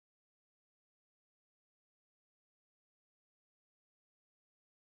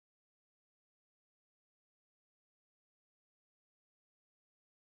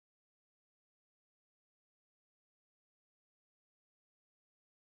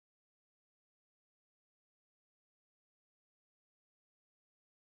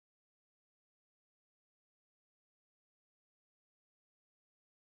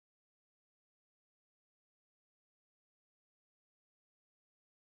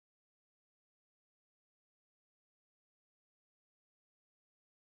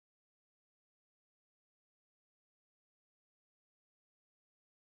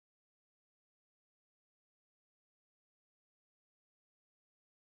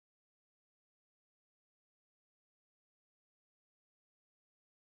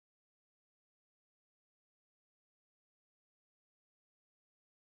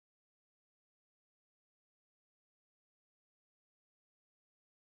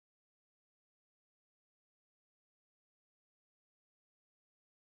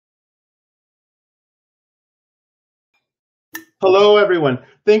Hello, everyone.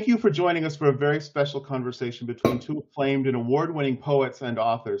 Thank you for joining us for a very special conversation between two acclaimed and award-winning poets and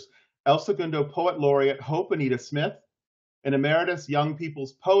authors, El Segundo Poet Laureate Hope Anita Smith and Emeritus Young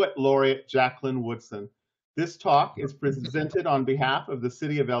People's Poet Laureate Jacqueline Woodson. This talk is presented on behalf of the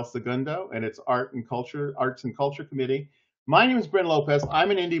City of El Segundo and its Arts and Culture Committee. My name is Bryn Lopez. I'm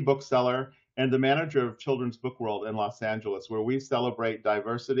an indie bookseller and the manager of Children's Book World in Los Angeles, where we celebrate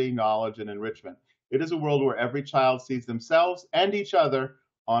diversity, knowledge, and enrichment. It is a world where every child sees themselves and each other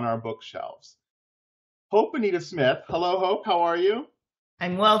on our bookshelves. Hope Anita Smith. Hello, Hope. How are you?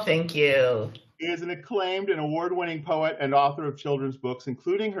 I'm well, thank you. She is an acclaimed and award-winning poet and author of children's books,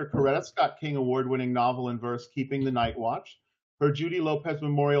 including her Coretta Scott King award-winning novel and verse, Keeping the Night Watch, her Judy Lopez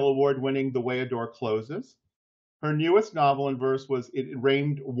Memorial Award-winning The Way a Door Closes. Her newest novel and verse was It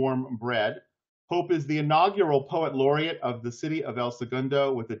Rained Warm Bread. Hope is the inaugural Poet Laureate of the City of El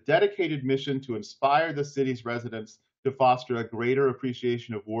Segundo with a dedicated mission to inspire the city's residents to foster a greater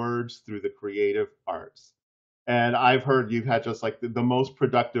appreciation of words through the creative arts. And I've heard you've had just like the most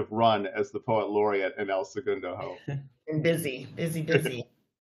productive run as the Poet Laureate in El Segundo, Hope. And busy.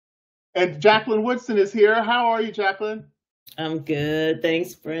 And Jacqueline Woodson is here. How are you, Jacqueline? I'm good.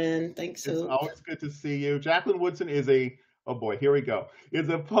 Thanks, Bryn. Thanks, It's Hope. always good to see you. Jacqueline Woodson is oh boy, here we go, is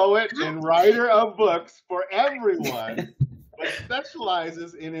a poet and writer of books for everyone, but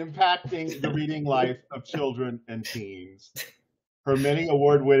specializes in impacting the reading life of children and teens. Her many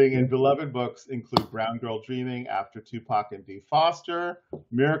award-winning and beloved books include Brown Girl Dreaming, After Tupac and Dee Foster,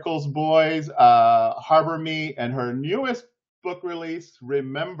 Miracles Boys, Harbor Me, and her newest book release,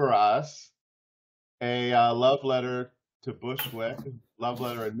 Remember Us, a love letter to Bushwick, love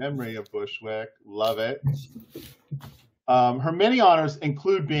letter in memory of Bushwick. Love it. Her many honors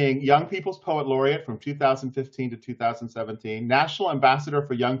include being Young People's Poet Laureate from 2015 to 2017, National Ambassador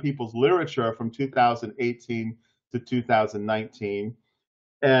for Young People's Literature from 2018 to 2019,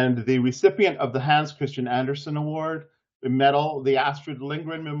 and the recipient of the Hans Christian Andersen Award, the medal, the Astrid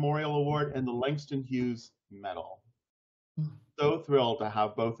Lindgren Memorial Award, and the Langston Hughes Medal. So thrilled to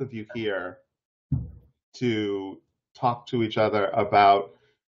have both of you here to talk to each other about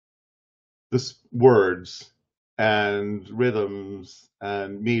the words and rhythms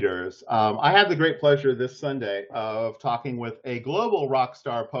and meters. I had the great pleasure this Sunday of talking with a global rock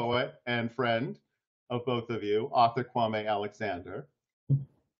star poet and friend of both of you, author Kwame Alexander.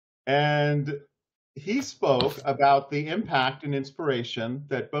 And he spoke about the impact and inspiration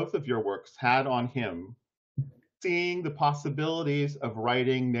that both of your works had on him, seeing the possibilities of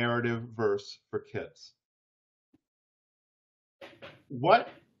writing narrative verse for kids. What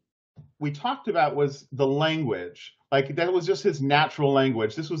we talked about was the language. Like, that was just his natural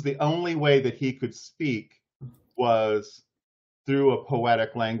language. This was the only way that he could speak, was through a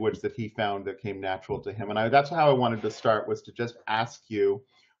poetic language that he found that came natural to him. And that's how I wanted to start, was to just ask you,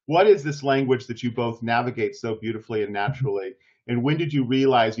 what is this language that you both navigate so beautifully and naturally? And when did you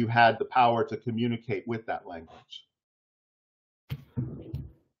realize you had the power to communicate with that language?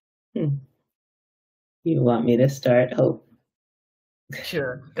 You want me to start, Hope?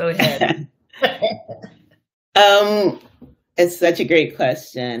 Sure, go ahead. It's such a great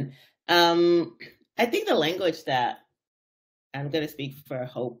question. I think the language that I'm going to speak for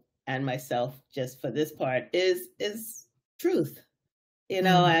Hope and myself just for this part is truth. You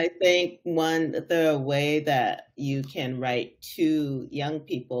know, I think the way that you can write to young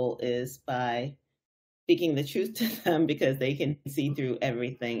people is by speaking the truth to them, because they can see through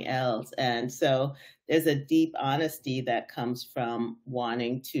everything else. And so there's a deep honesty that comes from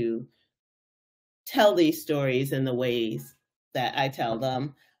wanting to tell these stories in the ways that I tell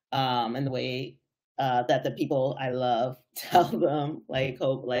them, and the way that the people I love tell them, like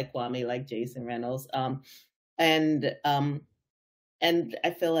Hope, like Kwame, like Jason Reynolds. And I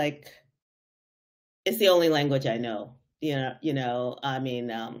feel like it's the only language I know. I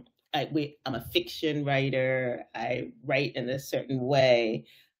mean, I'm a fiction writer. I write in a certain way.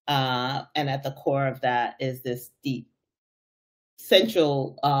 And at the core of that is this deep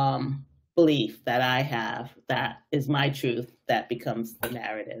central belief that I have, that is my truth, that becomes the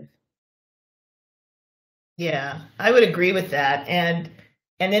narrative. Yeah, I would agree with that. And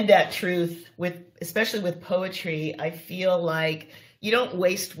in that truth, especially with poetry, I feel like you don't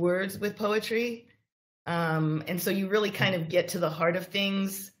waste words with poetry. And so you really kind of get to the heart of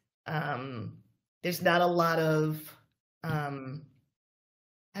things. There's not a lot of,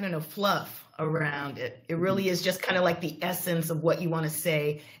 fluff around it. It really is just kind of like the essence of what you want to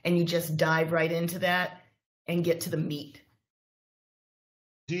say, and you just dive right into that and get to the meat.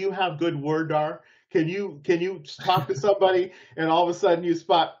 Do you have good wordar? Can you talk to somebody and all of a sudden you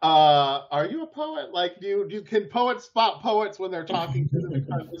spot, are you a poet? Like, can poets spot poets when they're talking to them in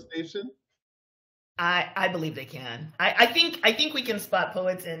conversation? I believe they can. I think we can spot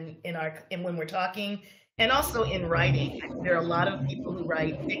poets in when we're talking, and also in writing. There are a lot of people who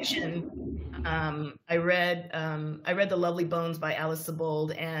write fiction. I read The Lovely Bones by Alice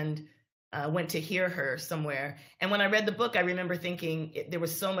Sebold, and went to hear her somewhere. And when I read the book, I remember thinking there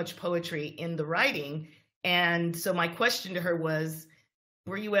was so much poetry in the writing. And so my question to her was,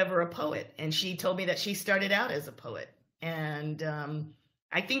 were you ever a poet? And she told me that she started out as a poet. And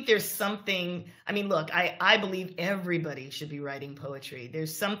I think there's something, I mean, look, I believe everybody should be writing poetry.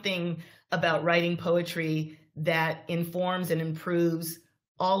 There's something about writing poetry that informs and improves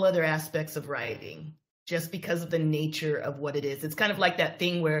all other aspects of writing, just because of the nature of what it is. It's kind of like that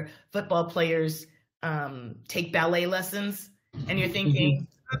thing where football players take ballet lessons, and you're thinking,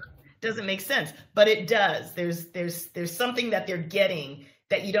 doesn't make sense, but it does. There's something that they're getting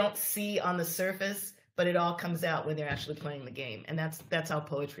that you don't see on the surface, but it all comes out when they're actually playing the game. And that's how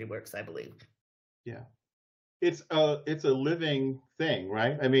poetry works, I believe. Yeah. It's a living thing,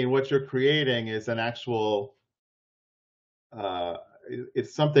 right? I mean, what you're creating is an actual,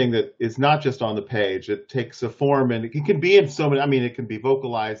 it's something that is not just on the page. It takes a form, and it can be in so many, I mean, it can be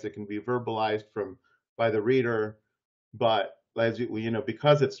vocalized, it can be verbalized by the reader, but as you know,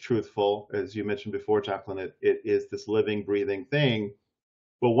 because it's truthful, as you mentioned before, Jacqueline, it is this living, breathing thing.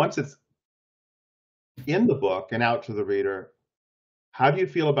 But once it's in the book and out to the reader, how do you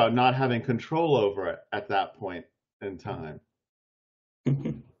feel about not having control over it at that point in time?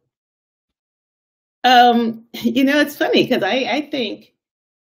 It's funny because I think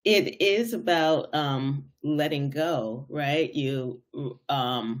it is about letting go, right? You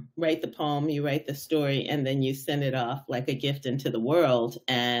write the poem, you write the story, and then you send it off like a gift into the world,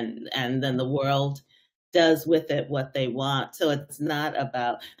 and then the world does with it what they want. So it's not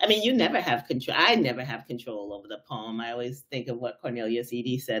about, I mean, you never have control. I never have control over the poem. I always think of what Cornelius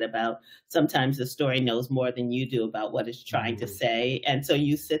Eady said about sometimes the story knows more than you do about what it's trying to say. And so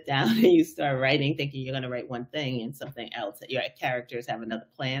you sit down and you start writing thinking you're going to write one thing and something else. Your characters have another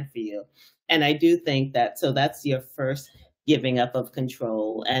plan for you. And I do think that, so that's your first giving up of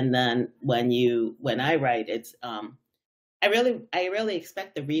control. And then when I write, it's, I really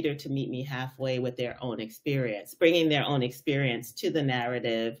expect the reader to meet me halfway with their own experience, bringing their own experience to the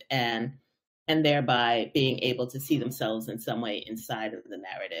narrative, and thereby being able to see themselves in some way inside of the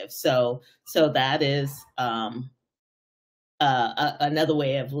narrative. So that is another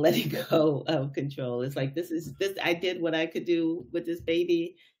way of letting go of control. It's like, this. I did what I could do with this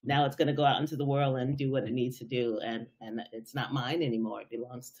baby. Now it's going to go out into the world and do what it needs to do, and it's not mine anymore. It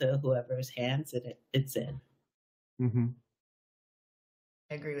belongs to whoever's hands it's in. Mm-hmm.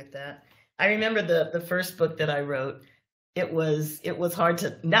 I agree with that. I remember the first book that I wrote. It was hard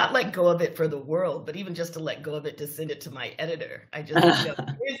to not let go of it for the world, but even just to let go of it to send it to my editor. I just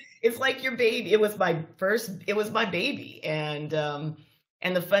it's like your baby. It was my baby, and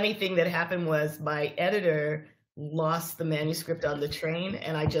the funny thing that happened was my editor lost the manuscript on the train,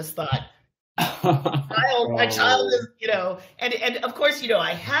 and I just thought, my child is, and of course,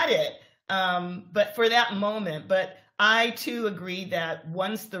 I had it, but for that moment, but I too agree that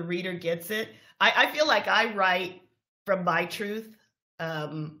once the reader gets it, I feel like I write from my truth,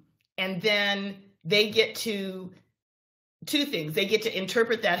 and then they get to two things. They get to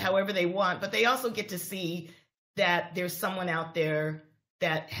interpret that however they want, but they also get to see that there's someone out there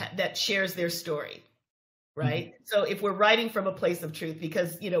that shares their story, right? Mm-hmm. So if we're writing from a place of truth,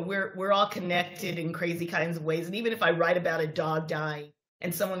 because we're all connected in crazy kinds of ways, and even if I write about a dog dying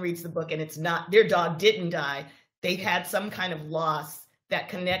and someone reads the book and it's not, their dog didn't die, they've had some kind of loss that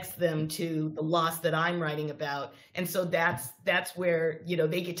connects them to the loss that I'm writing about. And so that's where,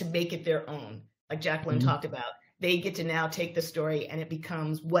 they get to make it their own. Like Jacqueline mm-hmm. talked about, they get to now take the story and it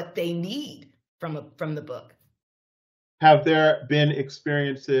becomes what they need from the book. Have there been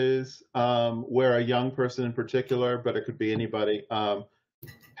experiences where a young person in particular, but it could be anybody,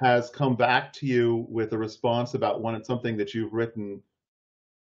 has come back to you with a response about something that you've written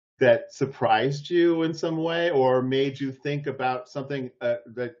that surprised you in some way, or made you think about something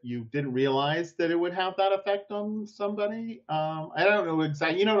that you didn't realize that it would have that effect on somebody? I don't know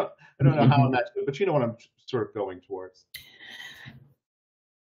exactly. I don't know how I'm actually, but you know what I'm sort of going towards.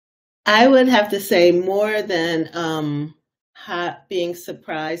 I would have to say more than being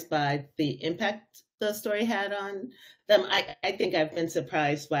surprised by the impact the story had on them. I think I've been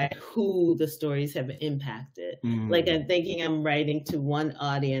surprised by who the stories have impacted. Like, I'm thinking I'm writing to one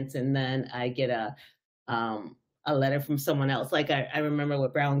audience and then I get a letter from someone else. Like I remember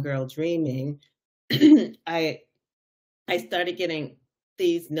with Brown Girl Dreaming, I started getting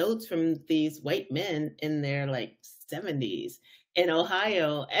these notes from these white men in their like 70s in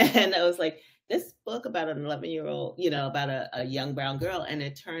Ohio. And I was like, this book about an 11-year-old, about a young brown girl. And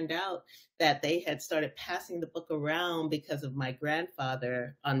it turned out that they had started passing the book around because of my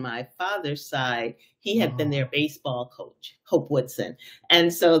grandfather on my father's side. He had been their baseball coach, Hope Woodson.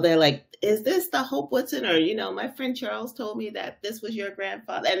 And so they're like, is this the Hope Woodson? Or, my friend Charles told me that this was your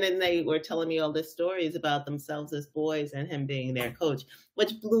grandfather. And then they were telling me all these stories about themselves as boys and him being their coach,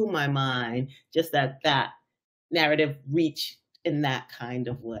 which blew my mind, just that narrative reached in that kind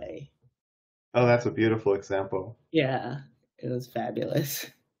of way. Oh, that's a beautiful example. Yeah, it was fabulous.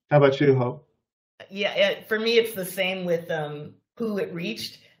 How about you, Hope? Yeah, for me, it's the same with who it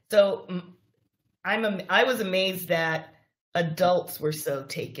reached. So I was amazed that adults were so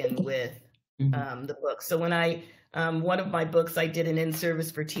taken with the book. So when one of my books, I did an in-service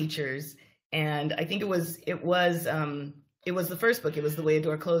for teachers, and I think it was the first book. It was The Way a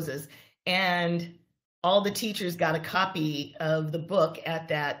Door Closes, and all the teachers got a copy of the book at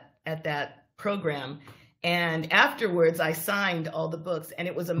that program. And afterwards, I signed all the books, and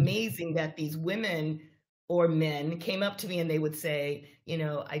it was amazing that these women or men came up to me and they would say,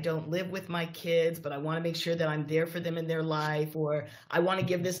 I don't live with my kids, but I want to make sure that I'm there for them in their life, or I want to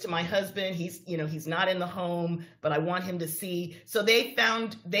give this to my husband. He's not in the home, but I want him to see. So they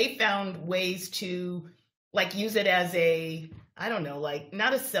found ways to like use it as like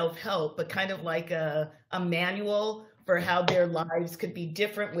not a self-help, but kind of like a manual for how their lives could be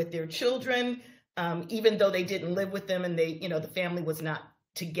different with their children. Even though they didn't live with them and they, the family was not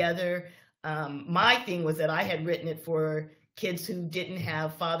together. My thing was that I had written it for kids who didn't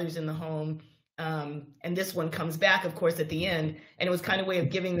have fathers in the home. And this one comes back, of course, at the end. And it was kind of a way of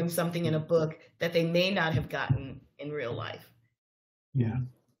giving them something in a book that they may not have gotten in real life. Yeah.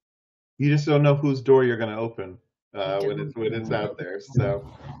 You just don't know whose door you're going to open when it's out there. So,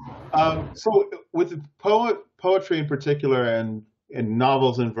 so with the poetry in particular, and in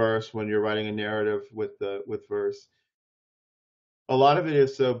novels and verse, when you're writing a narrative with verse, a lot of it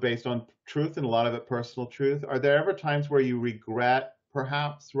is so based on truth and a lot of it personal truth. Are there ever times where you regret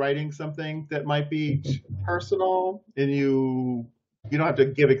perhaps writing something that might be personal, and you don't have to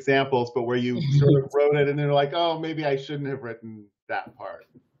give examples, but where you sort of wrote it and they're like, oh, maybe I shouldn't have written that part?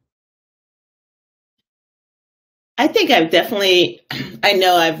 I think I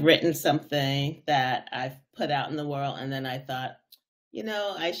know I've written something that I've put out in the world, and then I thought,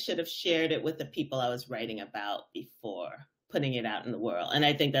 I should have shared it with the people I was writing about before putting it out in the world. And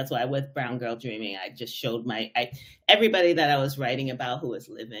I think that's why with Brown Girl Dreaming, I just showed everybody that I was writing about who was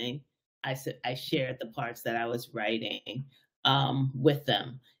living, I shared the parts that I was writing with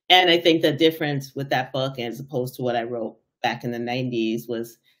them. And I think the difference with that book, as opposed to what I wrote back in the 90s,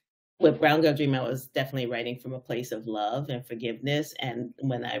 was with Brown Girl Dream, I was definitely writing from a place of love and forgiveness. And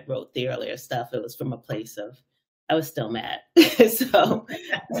when I wrote the earlier stuff, it was from a place of, I was still mad. so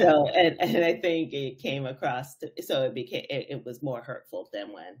and I think it came across, it was more hurtful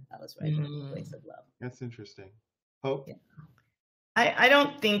than when I was writing from a place of love. That's interesting. Hope? Yeah. I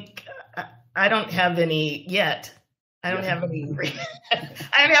don't think, I don't have any yet. I don't have any,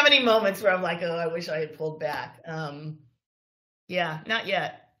 I don't have any moments where I'm like, oh, I wish I had pulled back. Not yet.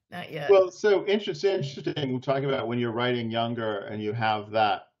 Not yet. Well, so interesting talking about when you're writing younger and you have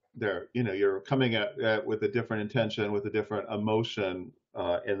that there, you're coming at with a different intention, with a different emotion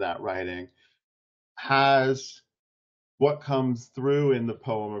in that writing. Has what comes through in the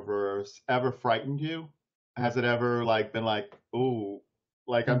poem or verse ever frightened you? Has it ever been like, oh,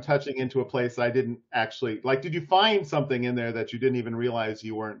 like I'm touching into a place I didn't actually like? Did you find something in there that you didn't even realize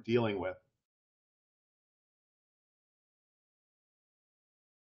you weren't dealing with?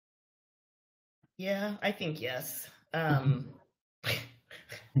 Yeah, I think yes. I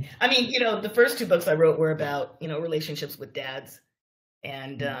mean, the first two books I wrote were about, relationships with dads.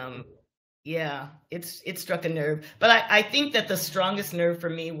 And it struck a nerve. But I think that the strongest nerve for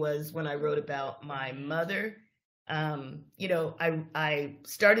me was when I wrote about my mother. I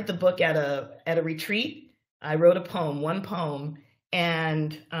started the book at a retreat. I wrote one poem,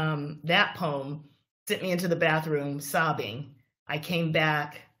 and that poem sent me into the bathroom sobbing. I came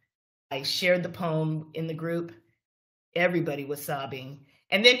back, I shared the poem in the group. Everybody was sobbing.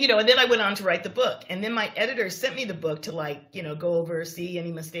 And then, and then I went on to write the book. And then my editor sent me the book to go over, see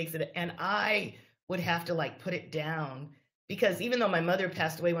any mistakes and I would have to put it down, because even though my mother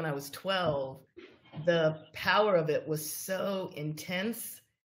passed away when I was 12, the power of it was so intense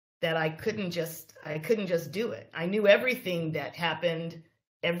that I couldn't just do it. I knew everything that happened,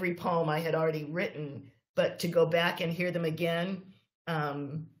 every poem I had already written, but to go back and hear them again,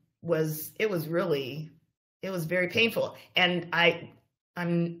 it was very painful. And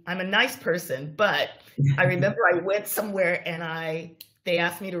I'm a nice person, but I remember I went somewhere and they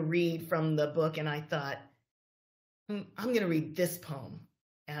asked me to read from the book, and I thought, I'm going to read this poem.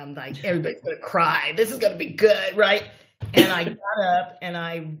 And I'm like, everybody's going to cry. This is going to be good, right? And I got up and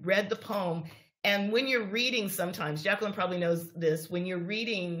I read the poem. And when you're reading, sometimes, Jacqueline probably knows this, when you're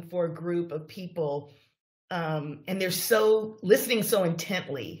reading for a group of people, and they're listening so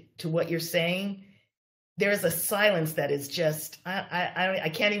intently to what you're saying, there's a silence that is just, I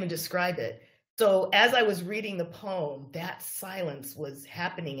can't even describe it. So as I was reading the poem, that silence was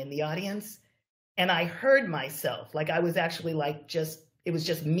happening in the audience. And I heard myself, like I was actually like it was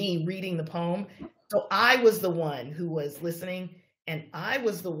just me reading the poem. So I was the one who was listening, and I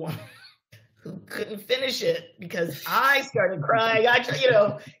was the one who couldn't finish it because I started crying.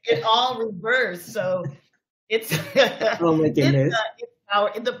 It all reversed. So it's, Oh my goodness.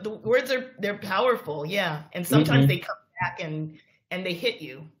 the words they're powerful. Yeah. And sometimes they come back and they hit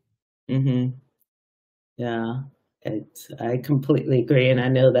you. Mm-hmm. Yeah. I completely agree, and I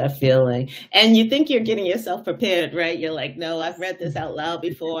know that feeling. And you think you're getting yourself prepared, right? You're like, no, I've read this out loud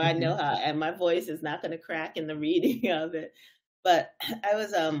before. I know how, and my voice is not going to crack in the reading of it. But I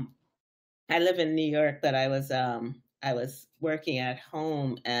live in New York, but I was working at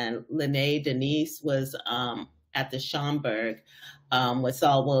home, and Lene Denise was at the Schomburg with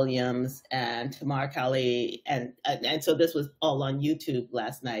Saul Williams and Tamar Kali, and so this was all on YouTube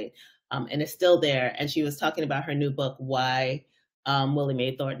last night. And it's still there. And she was talking about her new book, Why Willie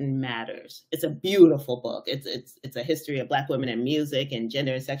Mae Thornton Matters. It's a beautiful book. It's a history of Black women in music and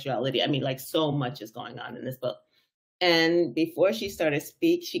gender and sexuality. I mean, like, so much is going on in this book. And before she started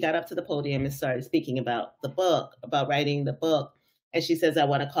she got up to the podium and started speaking about the book, about writing the book. And she says, I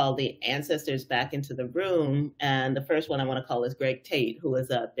want to call the ancestors back into the room. And the first one I want to call is Greg Tate, who is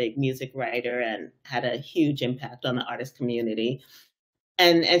a big music writer and had a huge impact on the artist community.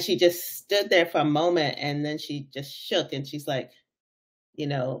 And she just stood there for a moment, and then she just shook, and she's like, he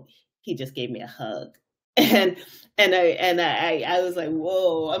just gave me a hug. And I was like,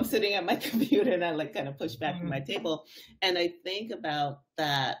 whoa, I'm sitting at my computer, and I like kind of pushed back from my table. And I think about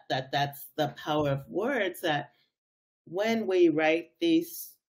that's the power of words, that when we write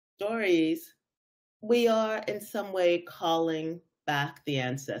these stories, we are in some way calling back the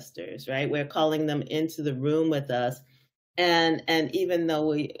ancestors, right? We're calling them into the room with us. And even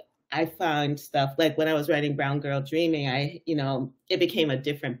though I found stuff like when I was writing Brown Girl Dreaming, it became a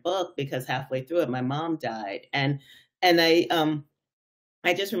different book because halfway through it, my mom died. And I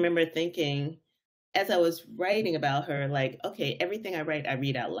just remember thinking, as I was writing about her, like, okay, everything I write, I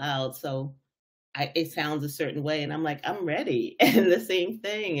read out loud. So it sounds a certain way. And I'm like, I'm ready. And the same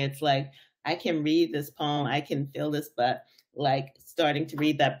thing, it's like, I can read this poem, I can feel this, but like starting to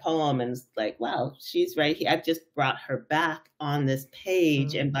read that poem and it's like, wow, she's right here. I've just brought her back on this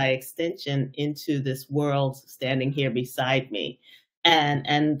page and by extension into this world standing here beside me.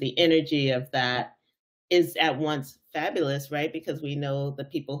 And the energy of that is at once fabulous, right? Because we know the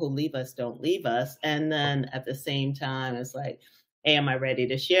people who leave us don't leave us. And then at the same time, it's like, hey, am I ready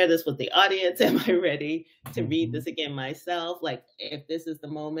to share this with the audience? Am I ready to read this again myself? Like, if this is the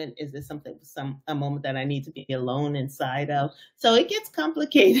moment, is this a moment that I need to be alone inside of? So it gets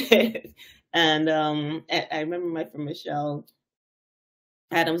complicated. And I remember my friend Michelle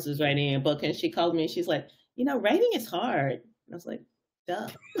Adams was writing a book, and she called me and she's like, writing is hard. And I was like, duh.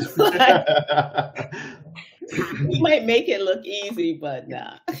 You might make it look easy, but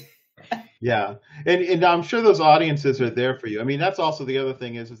nah. Yeah. And I'm sure those audiences are there for you. I mean, that's also the other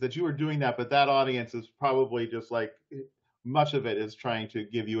thing is that you were doing that, but that audience is probably just like much of it is trying to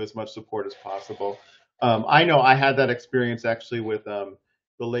give you as much support as possible. I know I had that experience actually with the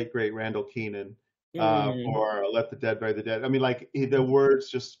late, great Randall Keenan for Let the Dead Bury the Dead. I mean, like the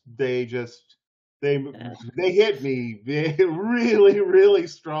words they hit me really, really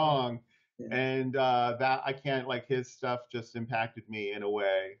strong. And that I can't, like, his stuff just impacted me in a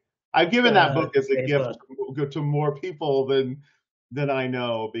way. I've given that book as a gift to more people than I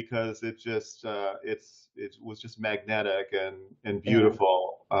know, because it was just magnetic and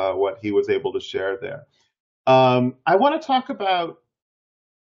beautiful what he was able to share there. I want to talk about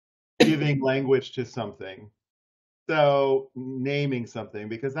giving language to something. So naming something,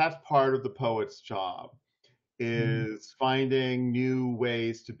 because that's part of the poet's job, is finding new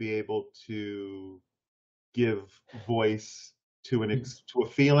ways to be able to give voice to a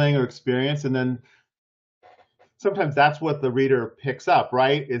feeling or experience, and then sometimes that's what the reader picks up,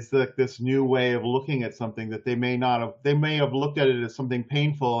 right? Is this new way of looking at something that they may have looked at it as something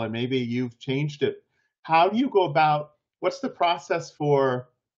painful, and maybe you've changed it. How do you go about? What's the process for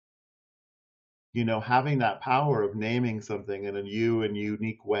you know, having that power of naming something in a new and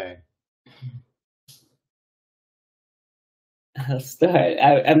unique way. I'll start.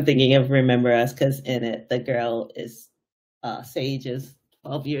 I'm thinking of Remember Us because in it, the girl is Sage is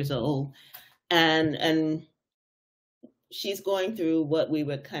 12 years old, and she's going through what we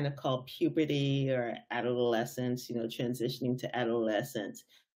would kind of call puberty or adolescence, you know, transitioning to adolescence.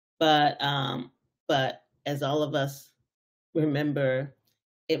 But as all of us remember,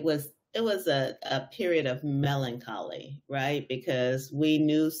 it was a period of melancholy, right? Because we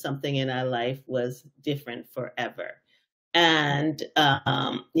knew something in our life was different forever. And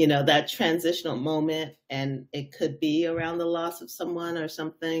you know, that transitional moment, and it could be around the loss of someone or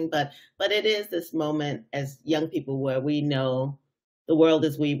something, but it is this moment as young people where we know the world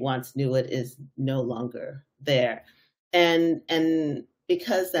as we once knew it is no longer there. And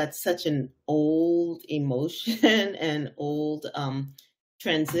because that's such an old emotion and old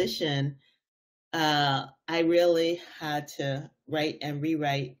transition, I really had to write and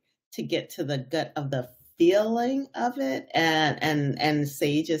rewrite to get to the gut of the feeling of it, and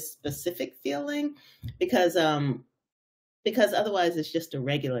Sage's specific feeling, because otherwise it's just a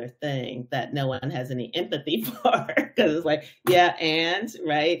regular thing that no one has any empathy for, because it's like, yeah, and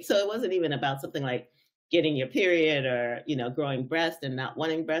right. So it wasn't even about something like getting your period or, you know, growing breast and not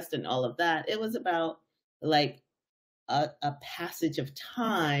wanting breast and all of that. It was about like a passage of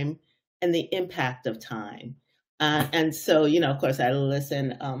time and the impact of time. And so, you know, of course, I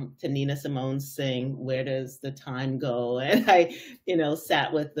listen to Nina Simone sing "Where Does the Time Go?" And I, you know,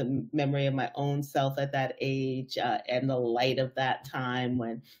 sat with the memory of my own self at that age, and the light of that time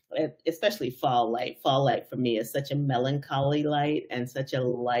when, especially fall light. Fall light for me is such a melancholy light and such a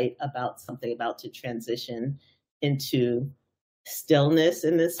light about something about to transition into stillness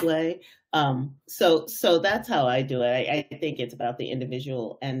in this way. So that's how I do it. I think it's about the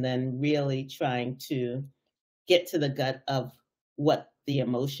individual and then really trying to get to the gut of what the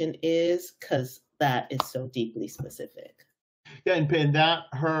emotion is, because that is so deeply specific. Yeah, and that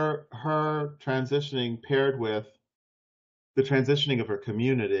her transitioning paired with the transitioning of her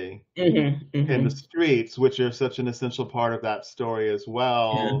community in the streets, which are such an essential part of that story as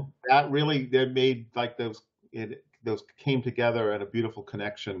well. Yeah. That really, that made like those came together in a beautiful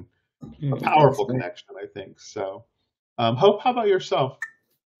connection, a powerful connection, I think. So, Hope, how about yourself?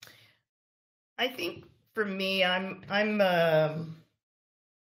 I think for me, I'm I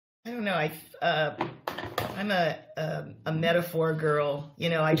don't know. I'm a metaphor girl. You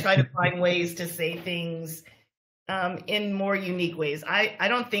know, I try to find ways to say things in more unique ways. I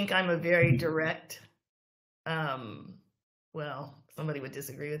don't think I'm a very direct. Well, somebody would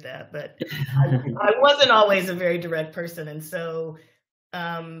disagree with that, but I wasn't always a very direct person, and so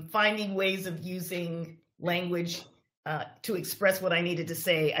finding ways of using language to express what I needed to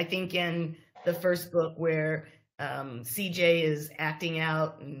say. I think in the first book where CJ is acting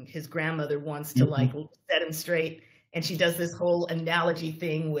out and his grandmother wants to like set him straight, and she does this whole analogy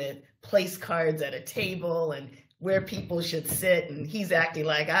thing with place cards at a table and where people should sit, and he's acting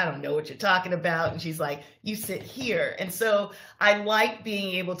like, I don't know what you're talking about, and she's like, you sit here. And so I like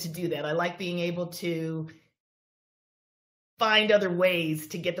being able to do that. I like being able to find other ways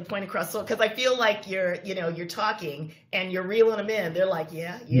to get the point across. So, because I feel like you're talking and you're reeling them in. They're like,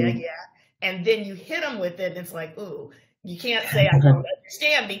 yeah. And then you hit them with it, and it's like, ooh, you can't say I don't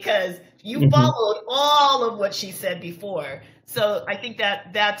understand because you followed all of what she said before. So I think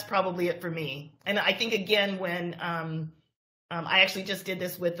that's probably it for me. And I think, again, when I actually just did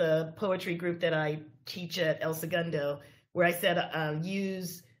this with a poetry group that I teach at El Segundo, where I said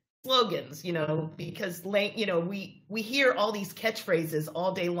use slogans, you know, because we hear all these catchphrases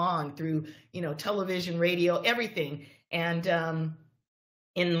all day long through, you know, television, radio, everything. And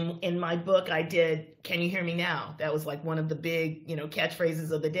in my book, I did "Can You Hear Me Now?" That was like one of the big, you know,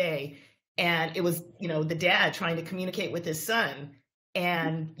 catchphrases of the day. And it was, you know, the dad trying to communicate with his son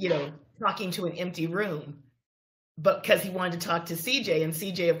and, you know, talking to an empty room, but because he wanted to talk to CJ, and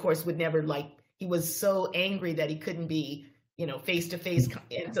CJ, of course, would never, like, he was so angry that he couldn't be, you know, face to face.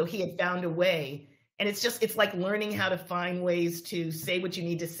 And so he had found a way. And it's like learning how to find ways to say what you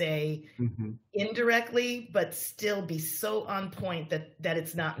need to say indirectly, but still be so on point that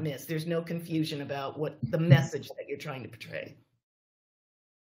it's not missed. There's no confusion about what the message that you're trying to portray.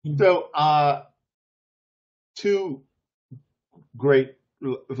 So, two great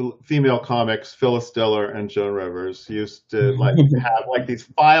female comics, Phyllis Diller and Joan Rivers, used to like have like these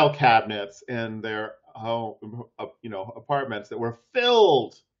file cabinets in their home, you know, apartments that were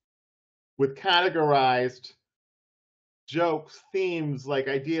filled with categorized jokes, themes, like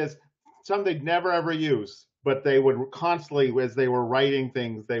ideas, some they'd never ever use but they would constantly, as they were writing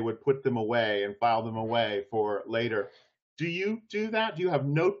things, they would put them away and file them away for later. Do you do that? Do you have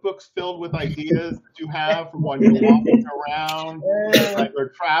notebooks filled with ideas that you have from when you're walking around, like or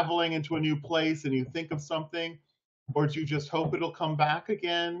traveling into a new place and you think of something, or do you just hope it'll come back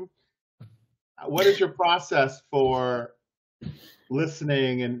again? What is your process for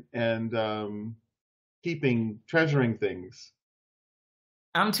listening and treasuring things?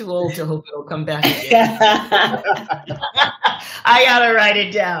 I'm too old to hope it'll come back again. I gotta write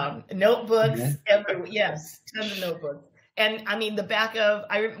it down. Notebooks, yes, tons of notebooks. And I mean, the back of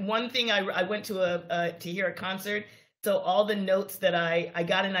one thing I went to hear a concert. So all the notes that I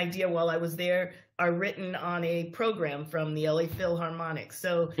got an idea while I was there are written on a program from the LA Philharmonic.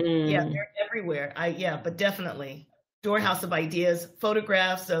 So yeah, they're everywhere. But definitely storehouse of ideas,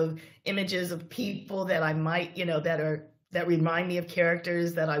 photographs of images of people that I might, that remind me of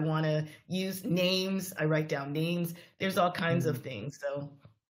characters that I want to use. Names, I write down names. There's all kinds of things. So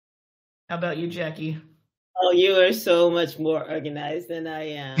how about you, Jackie? Oh, you are so much more organized than I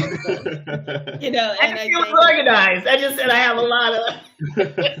am. But, and I feel organized. I just said I have a lot of.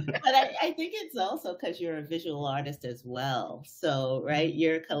 But I think it's also because you're a visual artist as well. So, right,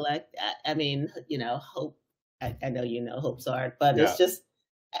 you're Hope. I know Hope's art, but it's just,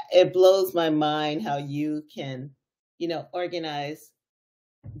 it blows my mind how you can, organize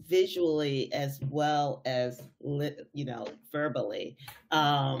visually as well as verbally,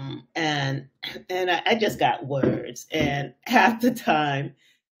 and I just got words, and half the time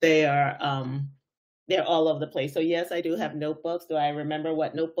they're all over the place. So yes, I do have notebooks. Do I remember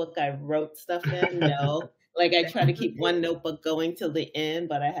what notebook I wrote stuff in? No. Like I try to keep one notebook going till the end,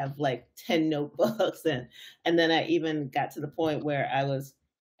 but I have like 10 notebooks, and then I even got to the point where I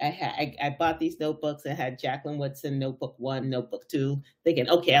bought these notebooks and had Jacqueline Woodson notebook 1, notebook 2, thinking,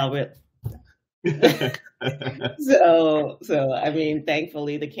 okay, I'll rip. So I mean,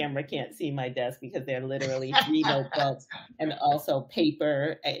 thankfully the camera can't see my desk because they're literally 3 notebooks and also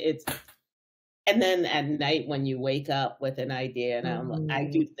paper. And then at night when you wake up with an idea, and I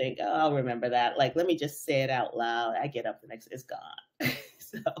do think, oh, I'll remember that. Like, let me just say it out loud. I get up the next, it's gone.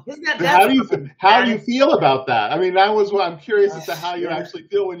 So how do you feel about that? I mean, that was what I'm curious as to how you actually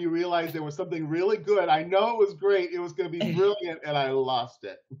feel when you realize there was something really good. I know it was great. It was going to be brilliant, and I lost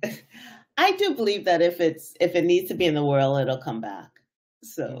it. I do believe that if it needs to be in the world, it'll come back.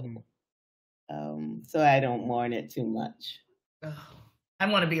 So, so I don't mourn it too much. Oh, I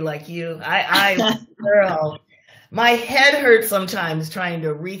want to be like you. Girl, my head hurts sometimes trying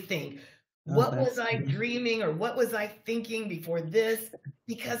to rethink. What was I dreaming, or what was I thinking before this?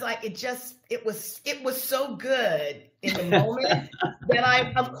 Because it was so good in the moment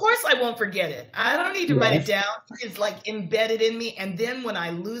that of course I won't forget it. I don't need to write it down. It's like embedded in me. And then when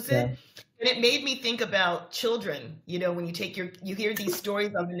I lose it, and it made me think about children, when you hear these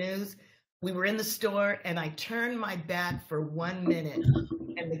stories on the news. We were in the store and I turned my back for 1 minute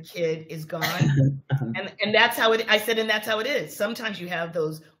and the kid is gone. And that's how I said, and that's how it is. Sometimes you have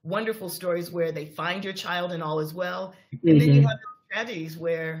those wonderful stories where they find your child and all is well. And then you have those tragedies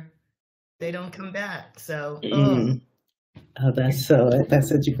where they don't come back. So, that's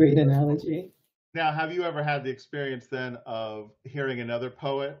such a great analogy. Now, have you ever had the experience then of hearing another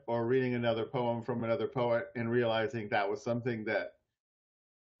poet or reading another poem from another poet and realizing that was something that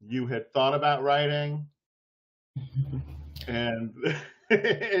you had thought about writing, and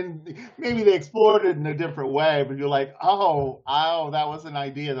maybe they explored it in a different way, but you're like, oh, that was an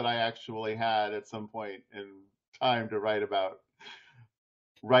idea that I actually had at some point in time to write about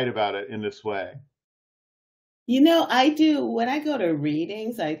it in this way? I do. When I go to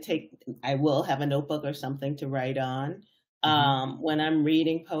readings, I will have a notebook or something to write on. When I'm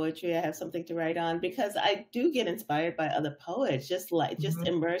reading poetry, I have something to write on because I do get inspired by other poets. Just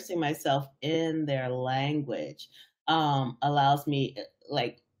immersing myself in their language allows me,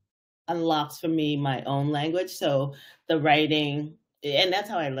 unlocks for me my own language. So the writing, and that's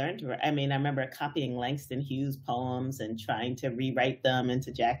how I learned to write. I mean, I remember copying Langston Hughes poems and trying to rewrite them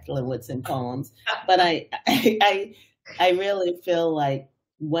into Jacqueline Woodson poems. But I really feel like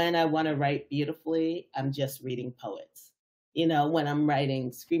when I want to write beautifully, I'm just reading poets. When I'm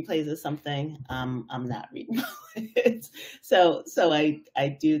writing screenplays or something, I'm not reading poets. So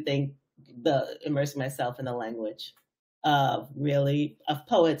I do think the immersing myself in the language of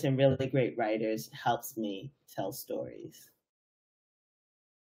poets and really great writers helps me tell stories.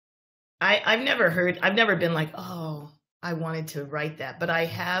 I've never been like, oh, I wanted to write that, but I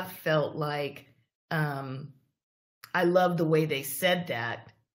have felt like I love the way they said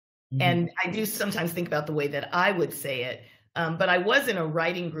that. And I do sometimes think about the way that I would say it. But I was in a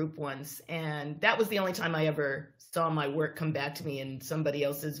writing group once, and that was the only time I ever saw my work come back to me in somebody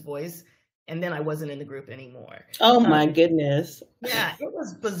else's voice. And then I wasn't in the group anymore. Oh my goodness. Yeah, it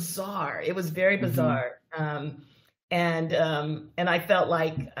was bizarre. It was very bizarre. And I felt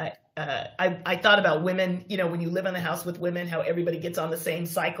like I thought about women, you know, when you live in a house with women, how everybody gets on the same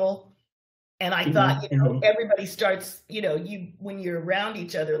cycle. And I thought, you know, everybody starts, you know, when you're around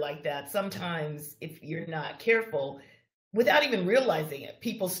each other like that, sometimes if you're not careful, without even realizing it,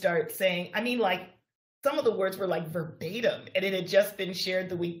 people start saying, I mean, like some of the words were like verbatim, and it had just been shared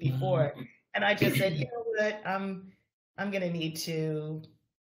the week before. And I just said, you know what, I'm going to need to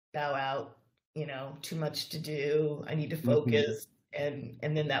bow out, you know, too much to do. I need to focus. And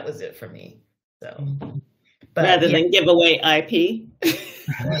then that was it for me. So, but rather than give away IP.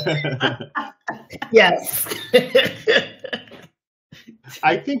 Yes.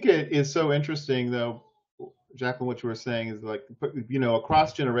 I think it is so interesting, though, Jacqueline, what you were saying is like, you know,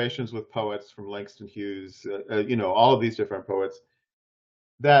 across generations with poets from Langston Hughes, you know, all of these different poets,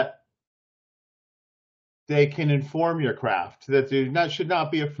 that they can inform your craft, that you should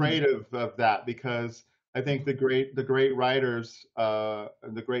not be afraid of that, because I think the great writers,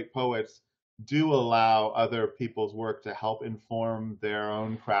 the great poets do allow other people's work to help inform their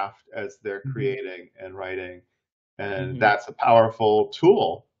own craft as they're creating and writing. And that's a powerful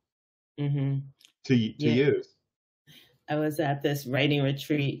tool to use. I was at this writing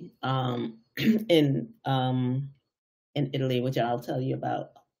retreat in Italy, which I'll tell you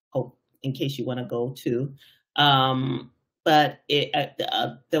about in case you want to go to. But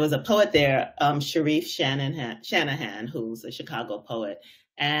there was a poet there, Sharif Shanahan, who's a Chicago poet,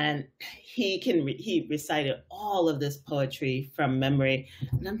 and he recited all of this poetry from memory.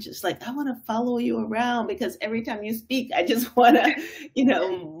 And I'm just like, I want to follow you around, because every time you speak, I just want to, you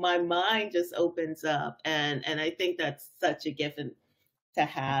know, my mind just opens up. And I think that's such a gift to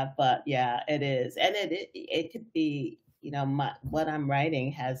have. But yeah, it is. And it could be, you know, what I'm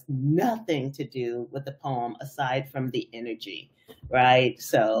writing has nothing to do with the poem aside from the energy, right?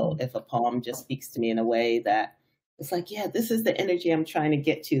 So if a poem just speaks to me in a way that it's like, yeah, this is the energy I'm trying to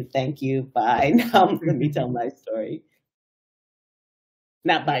get to. Thank you. Bye. Now let me tell my story.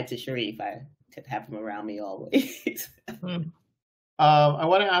 Not bye to Sharif. I could have him around me always. I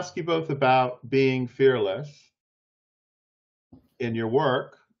want to ask you both about being fearless in your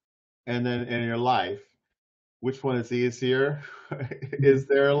work and then in your life. Which one is easier? Is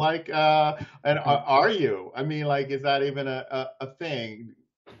there like, and are you? I mean, like, is that even a thing,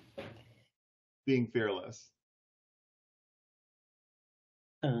 being fearless?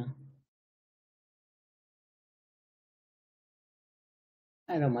 I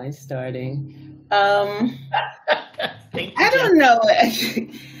don't mind starting. I don't know.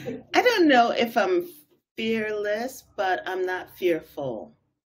 I don't know if I'm fearless, but I'm not fearful.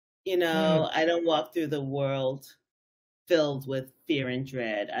 You know, I don't walk through the world filled with fear and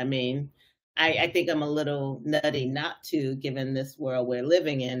dread. I mean, I think I'm a little nutty not to, given this world we're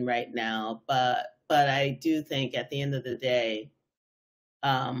living in right now. But I do think at the end of the day,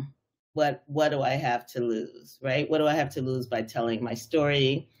 what do I have to lose, right? What do I have to lose by telling my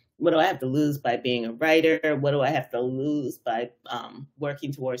story? What do I have to lose by being a writer? What do I have to lose by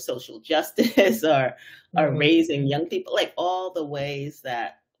working towards social justice or raising young people? Like all the ways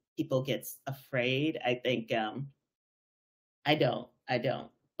that people get afraid. I think I don't.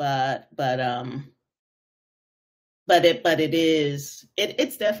 But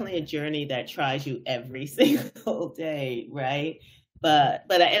it's definitely a journey that tries you every single day, right? But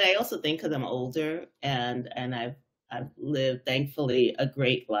I also think, because I'm older and I've lived, thankfully, a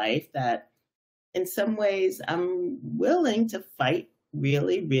great life, that in some ways I'm willing to fight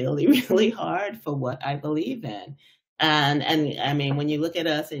really, really, really hard for what I believe in. And I mean, when you look at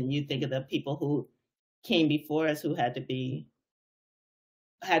us and you think of the people who came before us, who had to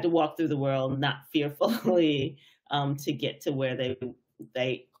walk through the world not fearfully to get to where they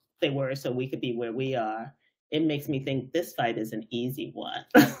were, so we could be where we are. It makes me think this fight is an easy one.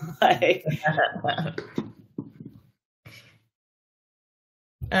 Like,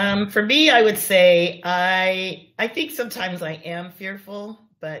 for me, I would say I think sometimes I am fearful,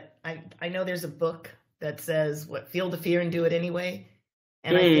 but I know there's a book that says, feel the fear and do it anyway.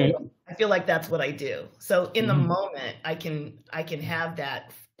 And I feel like that's what I do. So in the moment, I can have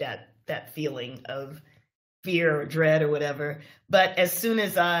that feeling of fear or dread or whatever. But as soon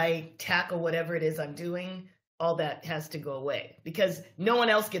as I tackle whatever it is I'm doing, all that has to go away, because no one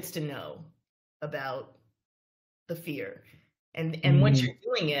else gets to know about the fear. And once you're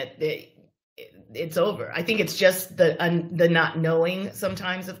doing it, it's over. I think it's just the not knowing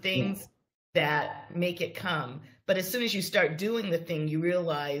sometimes of things that make it come. But as soon as you start doing the thing, you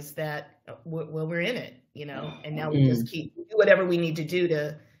realize that, well, we're in it, you know, and now we just keep do whatever we need to do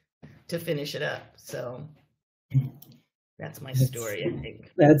to finish it up. So that's my story, I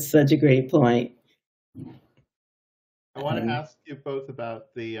think. That's such a great point. I want to ask you both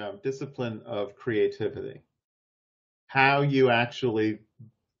about the discipline of creativity. How you actually,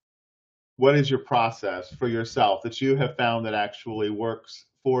 what is your process for yourself that you have found that actually works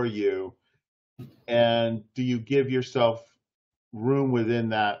for you? And do you give yourself room within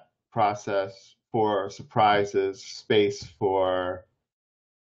that process for surprises, space for,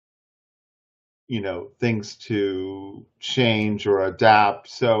 you know, things to change or adapt?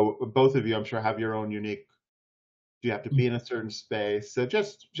 So both of you, I'm sure, have your own unique, do you have to be in a certain space? So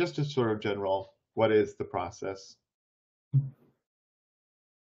just a sort of general, what is the process?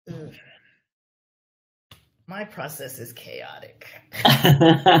 My process is chaotic.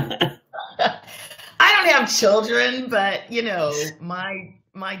 I don't have children, but you know,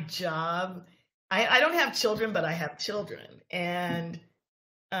 my job, I don't have children, but I have children. And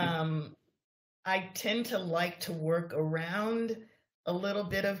I tend to like to work around a little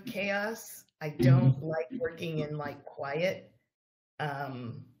bit of chaos. I don't like working in like quiet.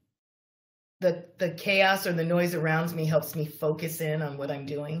 The chaos or the noise around me helps me focus in on what I'm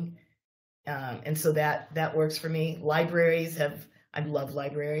doing. And so that works for me. I love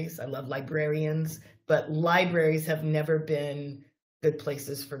libraries. I love librarians, but libraries have never been good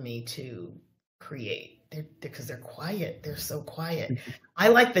places for me to create. Because they're quiet. They're so quiet. I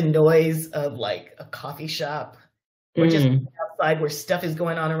like the noise of like a coffee shop or just outside where stuff is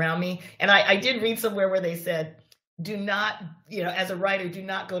going on around me. And I did read somewhere where they said, do not, you know, as a writer, do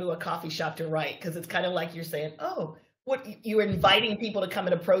not go to a coffee shop to write, because it's kind of like you're saying, oh, what, you're inviting people to come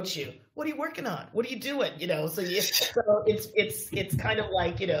and approach you. What are you working on? What are you doing? You know, so it's kind of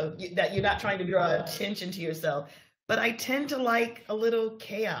like, you know, that you're not trying to draw attention to yourself. But I tend to like a little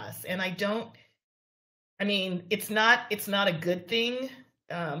chaos, and I mean, it's not a good thing,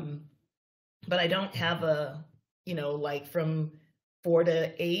 but I don't have a, you know, like from 4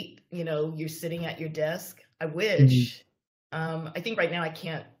 to 8, you know, you're sitting at your desk. I wish. I think right now I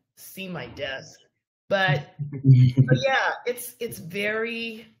can't see my desk, but yeah, it's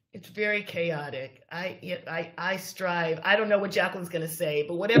very chaotic. I strive. I don't know what Jacqueline's going to say,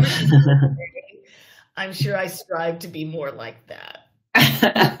 but whatever she's going to say, I'm sure I strive to be more like that.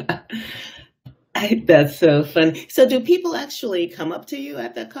 That's so funny. So do people actually come up to you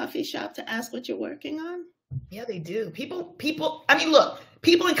at the coffee shop to ask what you're working on? Yeah, they do. People, I mean, look,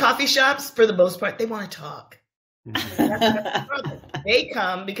 people in coffee shops, for the most part, they want to talk. They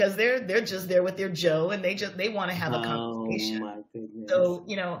come because they're just there with their Joe, and they want to have a conversation. My goodness. So,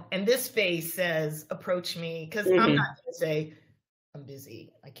 you know, and this face says, approach me, because I'm not going to say, I'm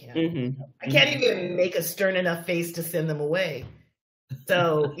busy. I can't even make a stern enough face to send them away.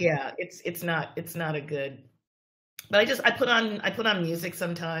 So yeah, it's not a good, but I put on music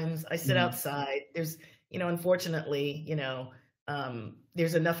sometimes. I sit outside. There's, you know, unfortunately, you know,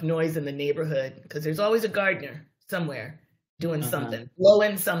 there's enough noise in the neighborhood because there's always a gardener somewhere doing something,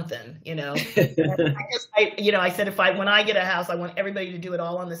 blowing something, you know. I said when I get a house, I want everybody to do it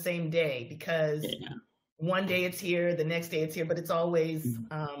all on the same day, because one day it's here, the next day it's here, but it's always,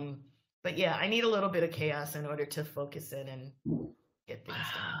 but yeah, I need a little bit of chaos in order to focus in and get things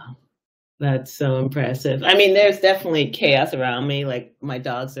done. That's so impressive. I mean, there's definitely chaos around me. Like, my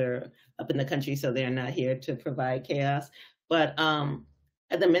dogs are up in the country, so they're not here to provide chaos. But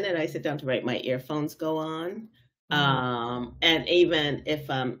at the minute I sit down to write, my earphones go on. And even if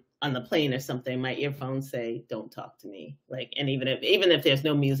I'm on the plane or something, my earphones say, "Don't talk to me." Like, and even if there's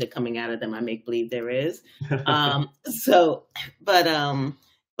no music coming out of them, I make believe there is. But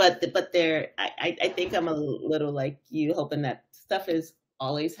there, I think I'm a little like you, hoping that stuff is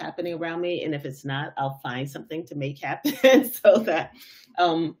always happening around me, and if it's not, I'll find something to make happen.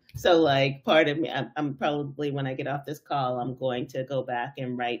 So like, part of me, I'm probably, when I get off this call, I'm going to go back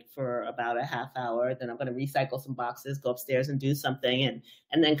and write for about a half hour. Then I'm going to recycle some boxes, go upstairs and do something,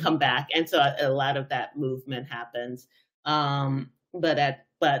 and then come back. And so a lot of that movement happens.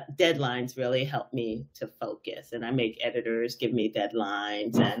 But deadlines really help me to focus, and I make editors give me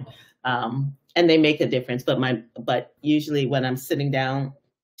deadlines, and they make a difference. But usually when I'm sitting down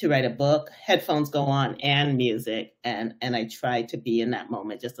to write a book, headphones go on and music, and I try to be in that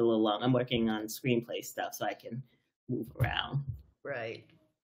moment just a little long. I'm working on screenplay stuff, so I can move around. Right.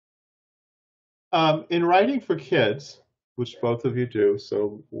 In writing for kids, which both of you do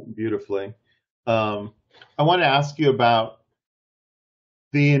so beautifully, I want to ask you about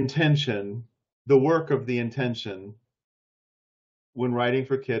the intention, the work of the intention when writing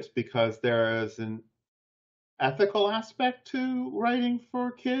for kids, because there is ethical aspect to writing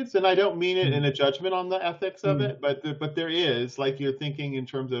for kids, and I don't mean it in a judgment on the ethics of it, but there is, like, you're thinking in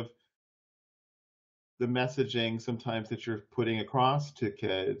terms of the messaging sometimes that you're putting across to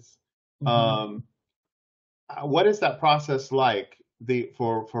kids. What is that process like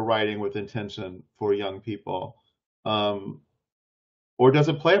for writing with intention for young people? Or does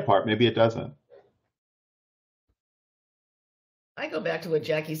it play a part? Maybe it doesn't. I go back to what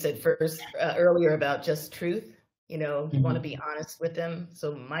Jackie said first earlier about just truth. You know, you want to be honest with them.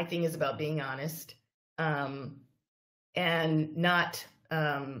 So my thing is about being honest, and not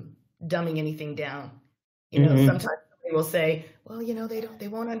dumbing anything down. You know, sometimes they will say, well, you know, they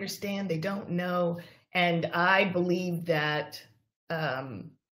won't understand, they don't know. And I believe that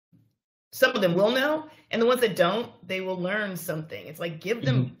some of them will know, and the ones that don't, they will learn something. It's like give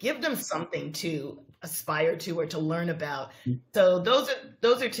them something to aspire to or to learn about. So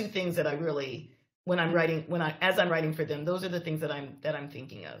those are two things that I really, as I'm writing for them, those are the things that I'm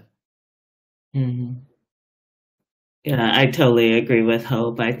thinking of. Yeah, I totally agree with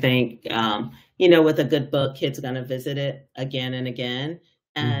Hope. I think, you know, with a good book, kids are going to visit it again and again.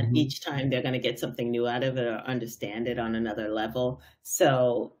 And each time they're going to get something new out of it or understand it on another level.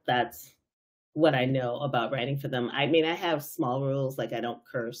 So that's what I know about writing for them. I mean, I have small rules, like I don't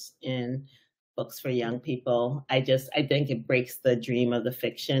curse in books for young people. I think it breaks the dream of the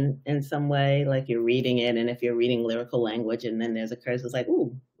fiction in some way. Like you're reading it, and if you're reading lyrical language and then there's a curse, it's like,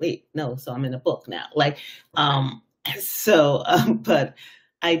 ooh, wait, no, so I'm in a book now. Like, but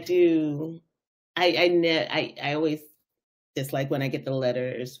I do, I always just like when I get the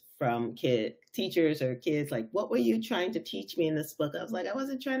letters from teachers or kids, like, what were you trying to teach me in this book? I was like, I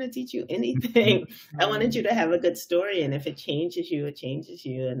wasn't trying to teach you anything. I wanted you to have a good story. And if it changes you, it changes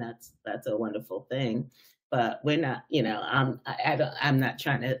you. And that's a wonderful thing. But we're not, you know, I'm not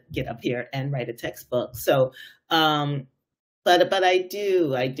trying to get up here and write a textbook. So, but I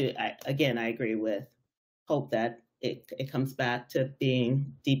agree with Hope that it comes back to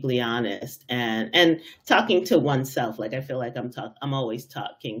being deeply honest and talking to oneself. Like I feel like I'm always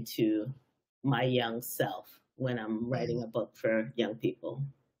talking to my young self when I'm writing a book for young people.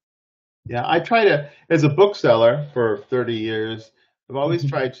 Yeah, I try to, as a bookseller for 30 years, I've always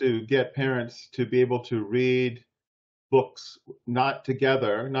tried to get parents to be able to read books, not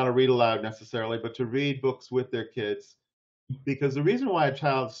together, not a read aloud necessarily, but to read books with their kids. Because the reason why a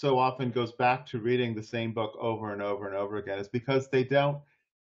child so often goes back to reading the same book over and over and over again is because they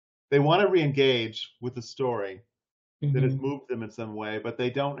want to re-engage with the story that has moved them in some way, but they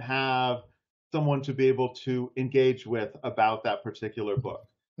don't have someone to be able to engage with about that particular book.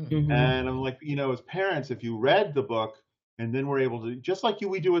 And I'm like, you know, as parents, if you read the book and then we're able to, just like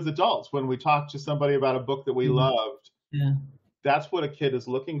we do as adults, when we talk to somebody about a book that we loved, that's what a kid is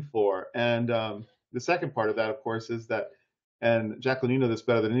looking for. And the second part of that, of course, is that, and Jacqueline, you know this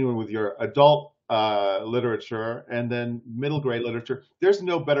better than anyone with your adult literature and then middle grade literature, there's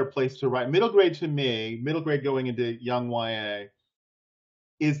no better place to write. Middle grade to me, middle grade going into young YA,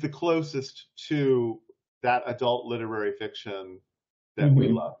 is the closest to that adult literary fiction that we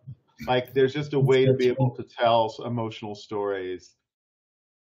love. Like there's just a way to be able to tell emotional stories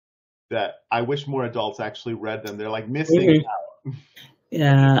that I wish more adults actually read them. They're like missing out.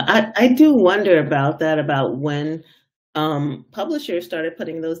 Yeah, I do wonder about that, about when publishers started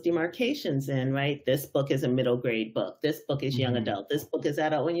putting those demarcations in, right? This book is a middle grade book. This book is young adult. This book is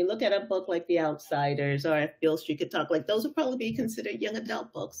adult. When you look at a book like The Outsiders or If Beale Street Could Talk, like those would probably be considered young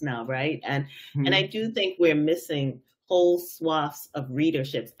adult books now, right? And I do think we're missing whole swaths of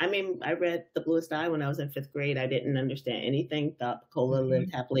readerships. I mean, I read The Bluest Eye when I was in 5th grade. I didn't understand anything. Thought Cola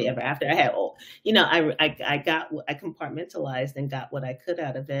lived happily ever after. I had, you know, I compartmentalized and got what I could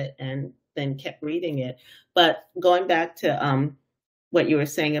out of it, and then kept reading it. But going back to what you were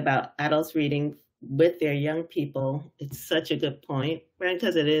saying about adults reading with their young people, it's such a good point, right?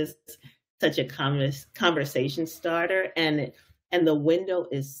 Because it is such a conversation starter, and the window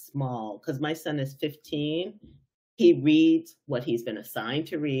is small. Because my son is 15. He reads what he's been assigned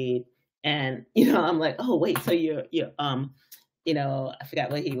to read. And, you know, I'm like, oh, wait, so you're you know, I forgot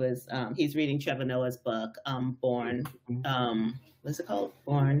what he was, he's reading Trevor Noah's book, Born, what's it called?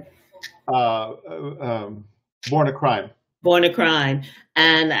 Born a Crime. Born a Crime.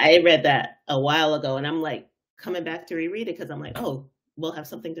 And I read that a while ago, and I'm like coming back to reread it because I'm like, oh, we'll have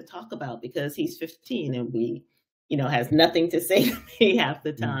something to talk about because he's 15 and we, you know, has nothing to say to me half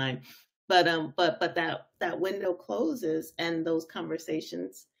the time. But that window closes and those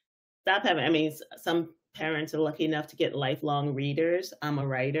conversations stop having. I mean, some parents are lucky enough to get lifelong readers. I'm a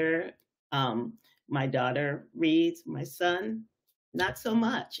writer. My daughter reads. My son, not so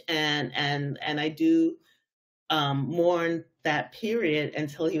much. And I do mourned that period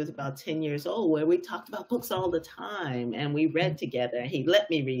until he was about 10 years old, where we talked about books all the time and we read together. He let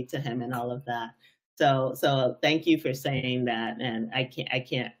me read to him and all of that. So thank you for saying that. And I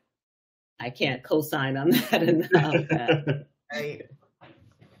can't co-sign on that enough. Right.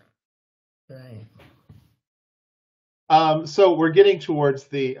 Right. So we're getting towards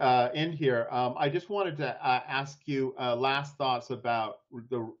the end here. I just wanted to ask you last thoughts about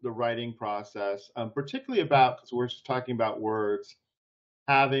the writing process, particularly about, because we're just talking about words,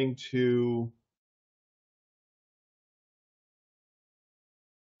 having to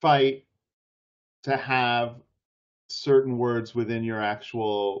fight to have certain words within your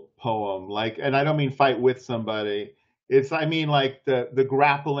actual poem. Like, and I don't mean fight with somebody. I mean like the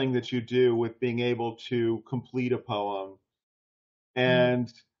grappling that you do with being able to complete a poem,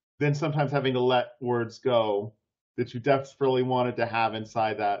 and then sometimes having to let words go that you desperately wanted to have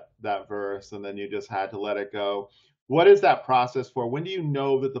inside that verse, and then you just had to let it go. What is that process for? When do you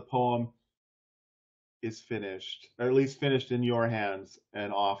know that the poem is finished, or at least finished in your hands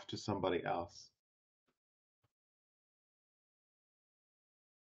and off to somebody else?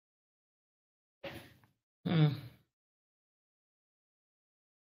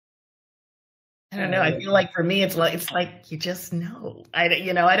 I don't know. I feel like for me, it's like you just know. I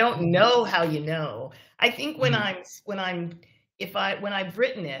don't know how you know. I think when I've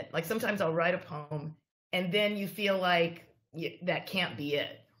written it, like sometimes I'll write a poem and then you feel like that can't be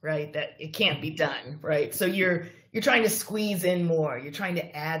it, right? That it can't be done, right? So you're trying to squeeze in more. You're trying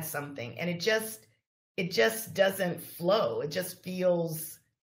to add something, and it just doesn't flow. It just feels.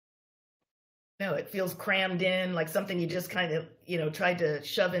 No, it feels crammed in, like something you just kind of, tried to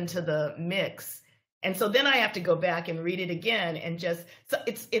shove into the mix. And so then I have to go back and read it again, and just, so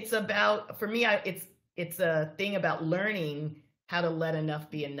it's about, for me, it's a thing about learning how to let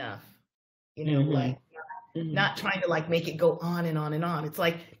enough be enough, like not trying to like make it go on and on and on. It's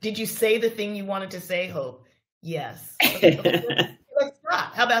like, did you say the thing you wanted to say, Hope? Yes. Okay, let's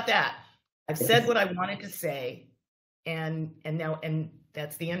stop. How about that? I've said what I wanted to say, and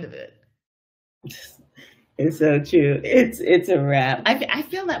that's the end of it. It's so true. It's a wrap. I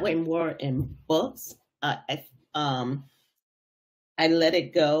feel that way more in books. I let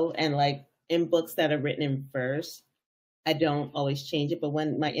it go, and like in books that are written in verse, I don't always change it. But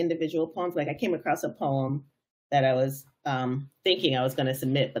when my individual poems, like I came across a poem that I was thinking I was going to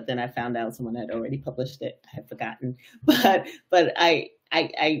submit, but then I found out someone had already published it. I had forgotten, but I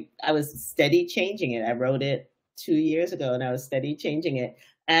was steady changing it. I wrote it 2 years ago, and I was steady changing it.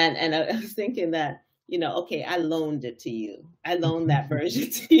 And I was thinking that, okay, I loaned it to you. I loaned that version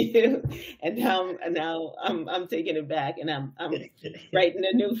to you, and now I'm taking it back, and I'm writing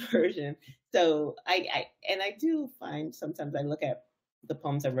a new version. So I do find sometimes I look at the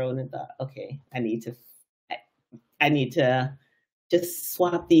poems I wrote and thought, okay, I need to just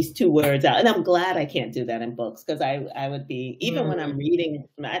swap these two words out. And I'm glad I can't do that in books, because I would be, even when I'm reading,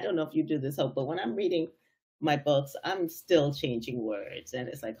 I don't know if you do this, Hope, but when I'm reading my books, I'm still changing words. And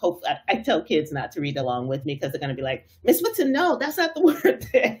it's like, I tell kids not to read along with me, because they're going to be like, Miss Woodson, no, that's not the word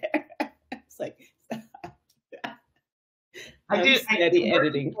there. It's like, I do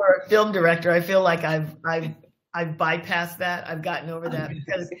editing. For a film director, I feel like I've bypassed that. I've gotten over that,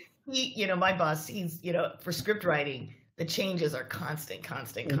 because my boss, he's, for script writing, the changes are constant.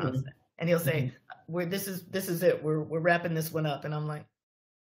 And he'll say, this is it. We're wrapping this one up. And I'm like,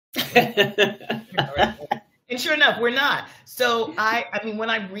 and sure enough, we're not. So I mean, when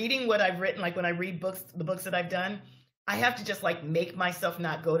I'm reading what I've written, like when I read the books that I've done, I have to just like make myself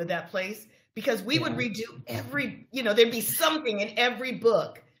not go to that place, because we would redo there'd be something in every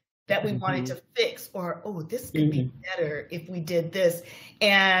book that we wanted to fix, or, oh, this could be better if we did this.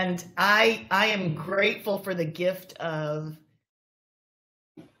 And I am grateful for the gift of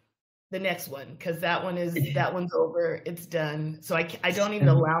the next one, because that one's over, it's done. So I don't even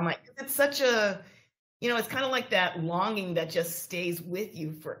allow it's such a, it's kind of like that longing that just stays with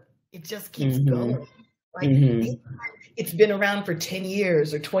you it just keeps going. Like it's been around for 10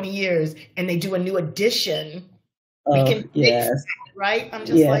 years or 20 years, and they do a new edition. We can fix it, right? I'm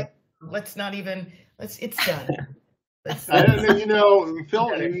just like, it's done. I don't know,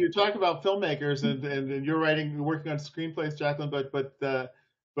 you talk about filmmakers, and you're working on screenplays, Jacqueline, but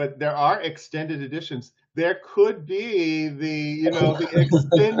there are extended editions. There could be the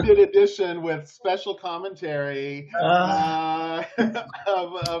extended edition with special commentary of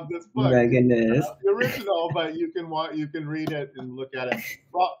this book. My goodness. The original, but you can read it and look at it.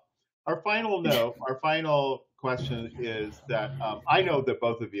 Well, our final question is that I know that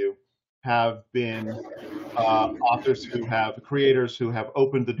both of you have been creators who have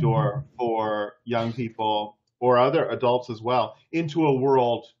opened the door for young people or other adults as well, into a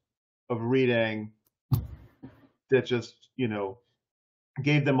world of reading that just,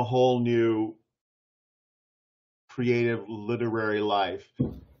 gave them a whole new creative literary life.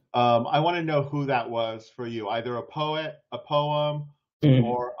 I want to know who that was for you, either a poet, a poem,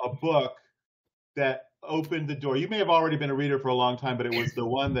 or a book that opened the door. You may have already been a reader for a long time, but it was the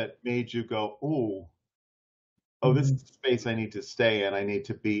one that made you go, oh, this is the space I need to stay in, I need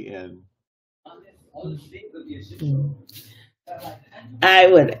to be in. I'm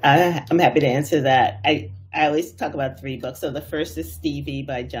happy to answer that. I always talk about 3 books. So the first is Stevie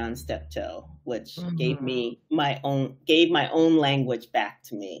by John Steptoe, which gave my own language back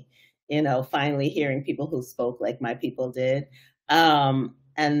to me. Finally hearing people who spoke like my people did. And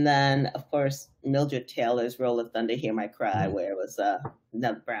then, of course, Mildred Taylor's Roll of Thunder, Hear My Cry, where it was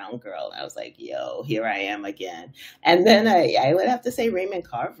another brown girl. I was like, yo, here I am again. And then I would have to say Raymond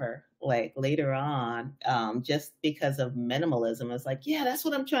Carver, like later on, just because of minimalism. It's like, yeah, that's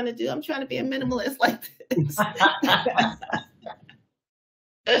what I'm trying to do. I'm trying to be a minimalist like this.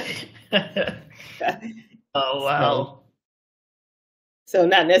 Oh, wow. So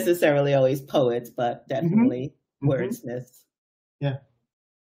not necessarily always poets, but definitely wordsmiths. Yeah.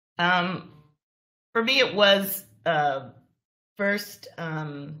 For me, it was first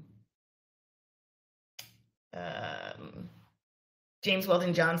James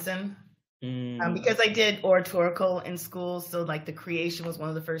Weldon Johnson, because I did oratorical in school, so like the creation was one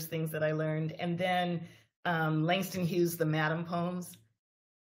of the first things that I learned, and then Langston Hughes' The Madam poems.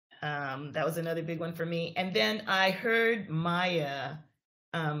 That was another big one for me. And then I heard Maya.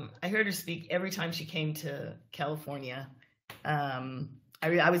 I heard her speak every time she came to California.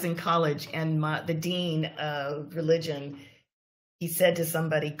 I was in college, and the dean of religion, he said to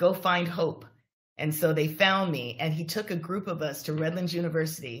somebody, go find hope. And so they found me, and he took a group of us to Redlands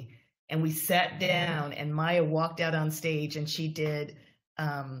University, and we sat down, and Maya walked out on stage, and she did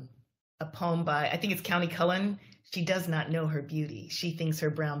a poem by, I think it's County Cullen. She does not know her beauty. She thinks her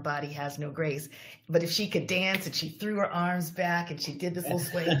brown body has no grace. But if she could dance, and she threw her arms back, and she did this little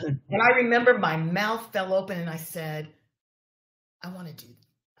sway. And I remember my mouth fell open, and I said, I want to do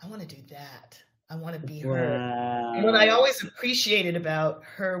that. I want to be her. Wow. And what I always appreciated about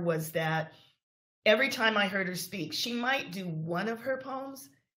her was that every time I heard her speak, she might do one of her poems,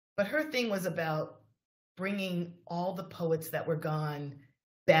 but her thing was about bringing all the poets that were gone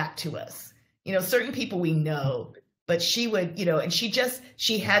back to us. Certain people we know, but she would, and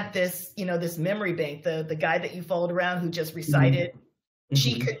she had this, this memory bank, the guy that you followed around who just recited,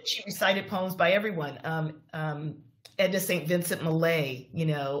 she recited poems by everyone. Edna St. Vincent Millay,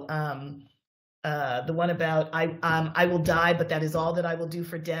 the one about I will die, but that is all that I will do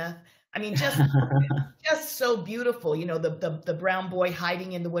for death. I mean, just so beautiful. The brown boy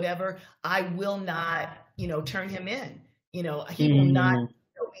hiding in the whatever. I will not, turn him in. He will not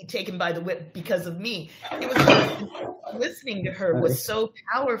be taken by the whip because of me. It was listening to her was so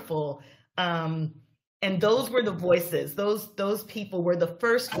powerful. And those were the voices. Those people were the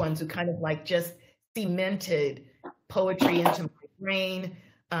first ones who kind of like just cemented poetry into my brain,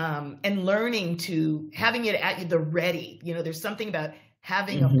 and learning to having it at the ready. There's something about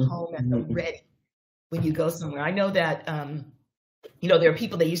having a poem at the ready when you go somewhere. I know that there are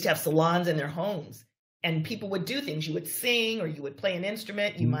people that used to have salons in their homes, and people would do things. You would sing, or you would play an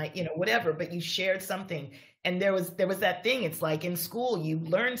instrument, you might, whatever, but you shared something. And there was that thing. It's like in school, you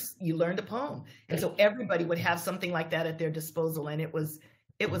learned a poem, and so everybody would have something like that at their disposal, and it was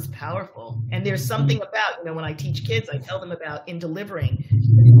powerful. And there's something about, when I teach kids, I tell them about in delivering,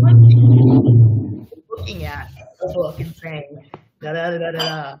 looking at a book and saying da da da da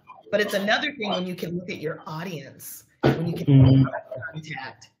da. But it's another thing when you can look at your audience, when you can make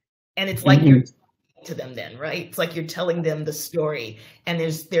contact, and it's like you're talking to them then, right? It's like you're telling them the story, and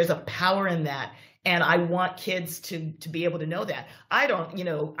there's a power in that. And I want kids to be able to know that. I don't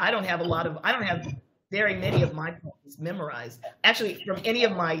have very many of my poems memorized. Actually, from any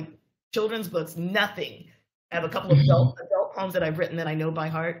of my children's books, nothing. I have a couple of adult poems that I've written that I know by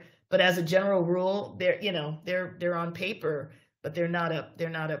heart, but as a general rule, they're on paper, but they're not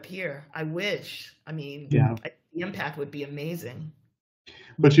up here. I wish. I mean, the impact would be amazing.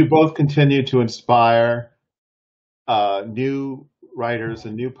 But you both continue to inspire new writers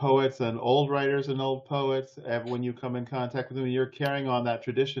and new poets and old writers and old poets. When you come in contact with them, you're carrying on that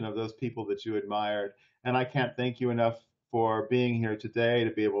tradition of those people that you admired. And I can't thank you enough for being here today to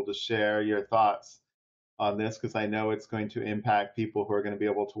be able to share your thoughts on this, because I know it's going to impact people who are going to be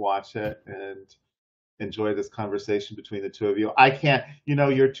able to watch it and enjoy this conversation between the two of you. I can't,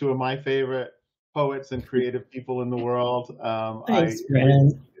 you're two of my favorite poets and creative people in the world. Thanks,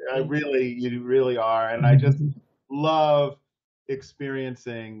 friend. You really are, and I just love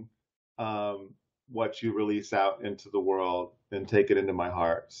experiencing what you release out into the world and take it into my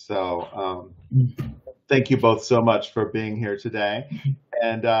heart. So thank you both so much for being here today,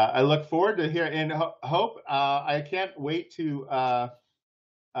 and I look forward to hearing. And Hope, I can't wait to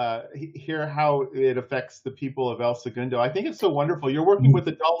hear how it affects the people of El Segundo. I think it's so wonderful. You're working with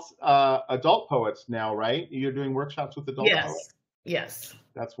adult poets now, right? You're doing workshops with adult poets. Yes.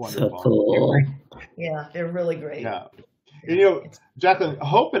 That's wonderful. So cool. Yeah, they're really great. Yeah. And, you know, Jacqueline,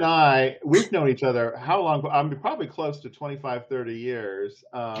 Hope and I, we've known each other how long? I'm probably close to 25, 30 years.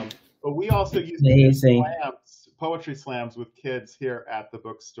 But we also used to do slams, poetry slams with kids here at the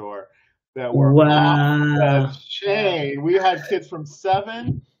bookstore that were off the chain. We had kids from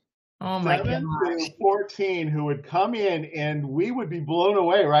 7 to 14 who would come in, and we would be blown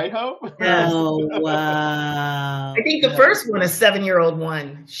away, right, Hope? Oh, wow. I think the first one, a 7-year-old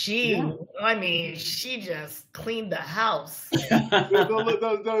one, she just cleaned the house.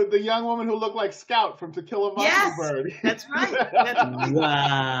 The young woman who looked like Scout from To Kill a Mockingbird. Yes, that's right.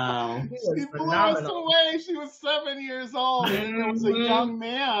 Wow. She blew us away. She was 7 years old. And there was a young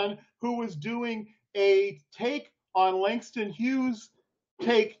man who was doing a take on Langston Hughes'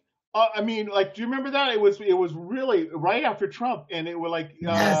 take. I mean, like, do you remember that? It was really right after Trump, and it was like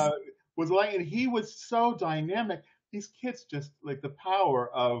and he was so dynamic. These kids just like the power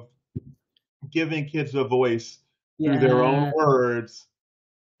of giving kids a voice through their own words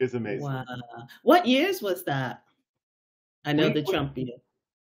is amazing. Wow. What years was that? I know the Trump year.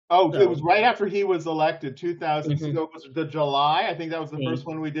 Oh, so it was right after he was elected, 2000. So it was the July. I think that was the first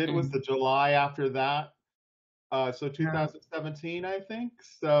one we did. Was the July after that. So 2017, I think.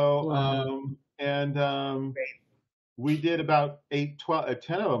 So, we did about 10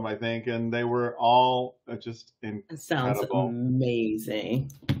 of them, I think, and they were all just incredible. It sounds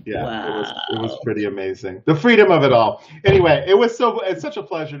amazing. Yeah, wow. It was pretty amazing. The freedom of it all. Anyway, it's such a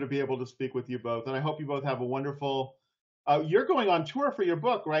pleasure to be able to speak with you both, and I hope you both have a wonderful. You're going on tour for your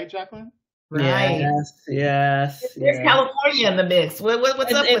book, right, Jacqueline? Right. Yes. There's California in the mix.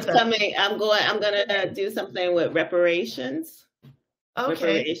 What's up with that? Coming. I'm gonna do something with reparations. Okay.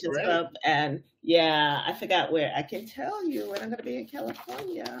 Reparations Club, and I forgot where. I can tell you when I'm gonna be in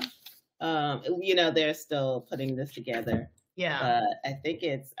California. They're still putting this together. Yeah. I think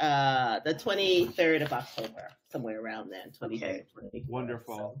it's the 23rd of October, somewhere around then. 23rd. Okay.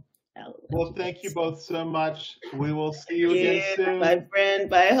 Wonderful. So, well, thank you both so much. We will see you again soon. Bye, friend.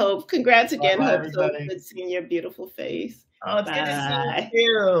 Bye, Hope. Congrats again, Hope. So good seeing your beautiful face. Oh, it's good to see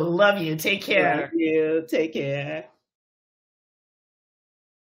you. Love you. Take care. Love you. Take care.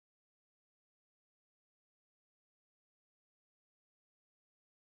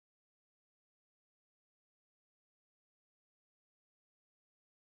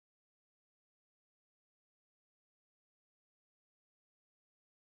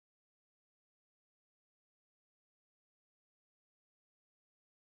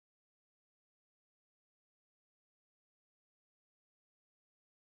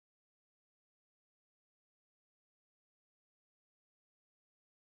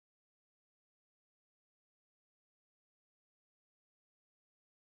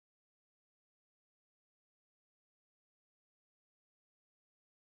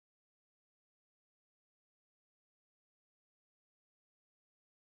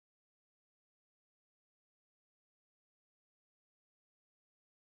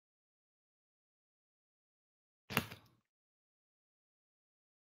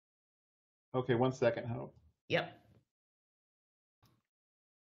 Okay, 1 second, Hope. Yep.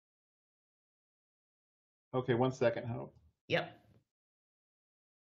 Okay, 1 second, Hope. Yep.